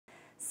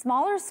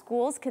smaller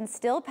schools can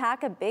still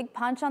pack a big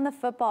punch on the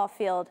football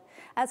field.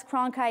 As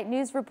Cronkite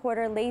News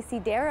reporter Lacey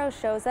Darrow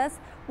shows us,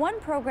 one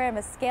program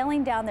is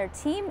scaling down their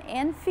team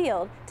and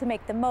field to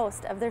make the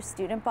most of their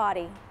student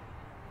body.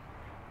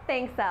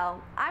 Thanks,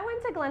 Elle. I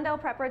went to Glendale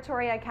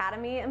Preparatory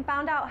Academy and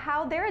found out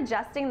how they're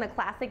adjusting the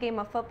classic game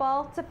of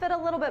football to fit a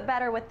little bit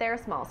better with their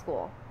small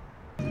school.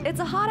 It's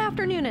a hot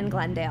afternoon in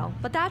Glendale,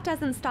 but that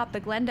doesn't stop the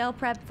Glendale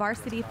Prep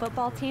varsity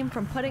football team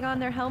from putting on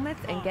their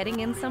helmets and getting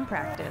in some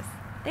practice.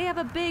 They have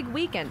a big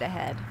weekend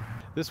ahead.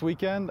 This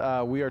weekend,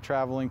 we are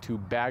traveling to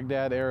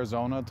Baghdad,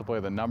 Arizona to play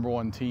the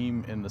 #1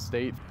 team in the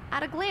state.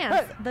 At a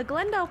glance, the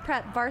Glendale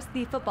Prep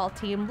varsity football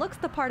team looks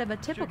the part of a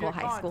typical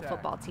high school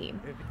football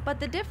team. But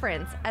the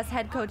difference, as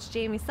head coach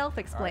Jamie Self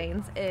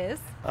explains, is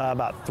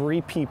about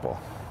 3 people.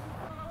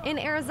 In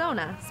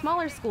Arizona,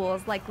 smaller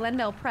schools like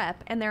Glendale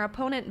Prep and their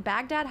opponent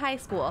Baghdad High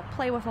School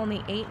play with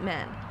only 8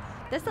 men.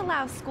 This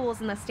allows schools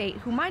in the state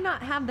who might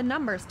not have the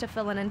numbers to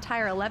fill an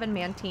entire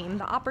 11-man team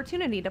the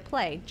opportunity to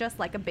play just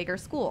like a bigger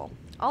school.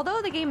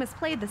 Although the game is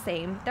played the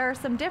same, there are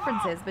some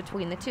differences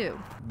between the two.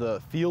 The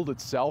field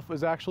itself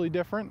is actually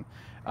different.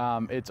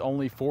 It's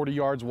only 40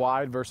 yards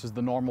wide versus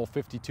the normal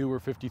 52 or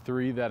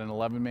 53 that an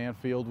 11-man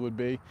field would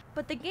be.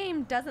 But the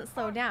game doesn't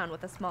slow down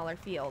with a smaller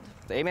field.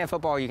 The 8-man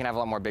football, you can have a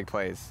lot more big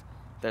plays.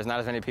 There's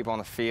not as many people on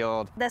the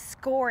field. The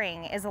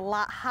scoring is a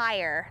lot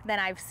higher than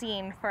I've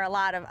seen for a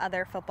lot of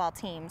other football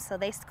teams, so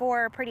they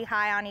score pretty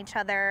high on each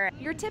other.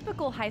 Your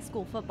typical high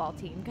school football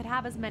team could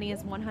have as many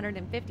as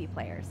 150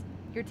 players.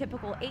 Your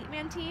typical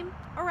 8-man team,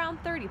 around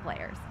 30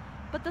 players.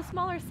 But the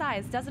smaller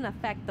size doesn't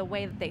affect the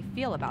way that they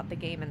feel about the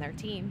game and their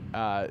team.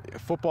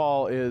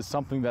 Football is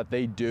something that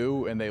they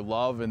do and they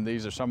love, and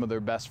these are some of their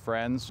best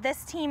friends.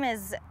 This team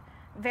is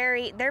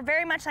they're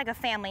very much like a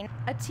family.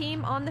 A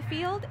team on the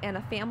field and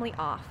a family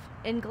off.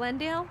 In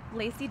Glendale,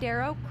 Lacey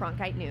Darrow,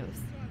 Cronkite News.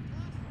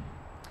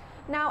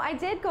 Now, I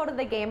did go to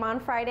the game on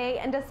Friday,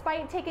 and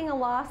despite taking a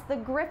loss, the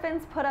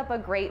Griffins put up a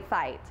great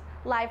fight.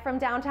 Live from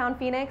downtown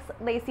Phoenix,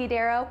 Lacey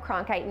Darrow,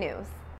 Cronkite News.